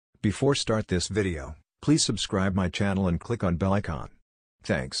Before start this video, please subscribe my channel and click on bell icon.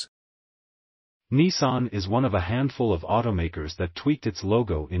 Thanks. Nissan is one of a handful of automakers that tweaked its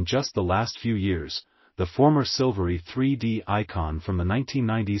logo in just the last few years. The former silvery 3D icon from the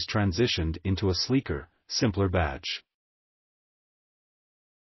 1990s transitioned into a sleeker, simpler badge.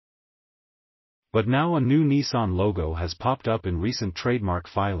 But now a new Nissan logo has popped up in recent trademark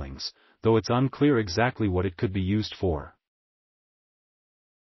filings, though it's unclear exactly what it could be used for.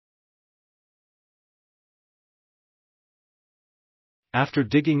 After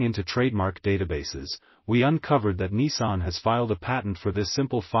digging into trademark databases, we uncovered that Nissan has filed a patent for this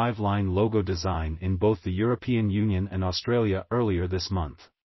simple 5-line logo design in both the European Union and Australia earlier this month.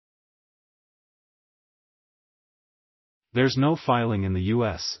 There's no filing in the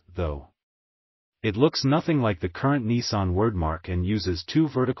US, though. It looks nothing like the current Nissan wordmark and uses 2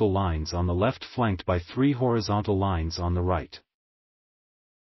 vertical lines on the left flanked by 3 horizontal lines on the right.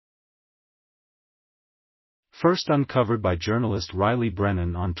 First uncovered by journalist Riley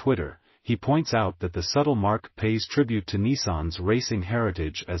Brennan on Twitter, he points out that the subtle mark pays tribute to Nissan's racing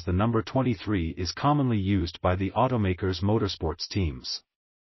heritage, as the number 23 is commonly used by the automaker's motorsports teams.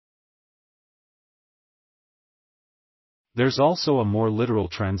 There's also a more literal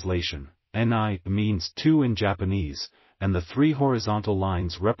translation. Ni means 2 in Japanese, and the 3 horizontal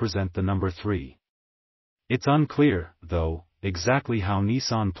lines represent the number 3. It's unclear, though, exactly how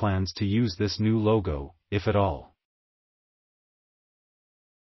Nissan plans to use this new logo, if at all.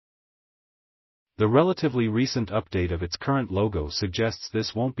 The relatively recent update of its current logo suggests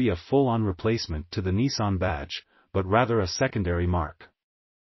this won't be a full-on replacement to the Nissan badge, but rather a secondary mark.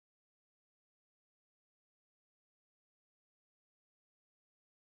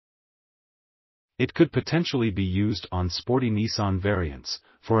 It could potentially be used on sporty Nissan variants,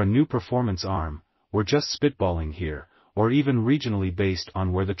 for a new performance arm, or just spitballing here, or even regionally based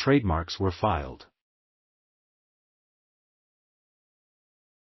on where the trademarks were filed.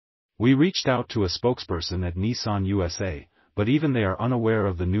 We reached out to a spokesperson at Nissan USA, but even they are unaware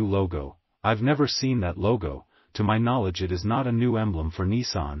of the new logo. "I've never seen that logo, to my knowledge it is not a new emblem for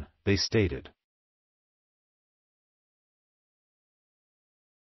Nissan," they stated.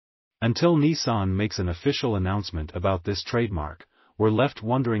 Until Nissan makes an official announcement about this trademark, we're left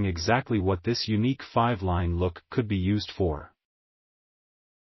wondering exactly what this unique 5-line look could be used for.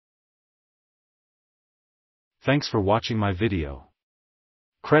 Thanks for watching my video.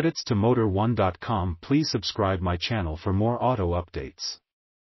 Credits to Motor1.com. Please subscribe my channel for more auto updates.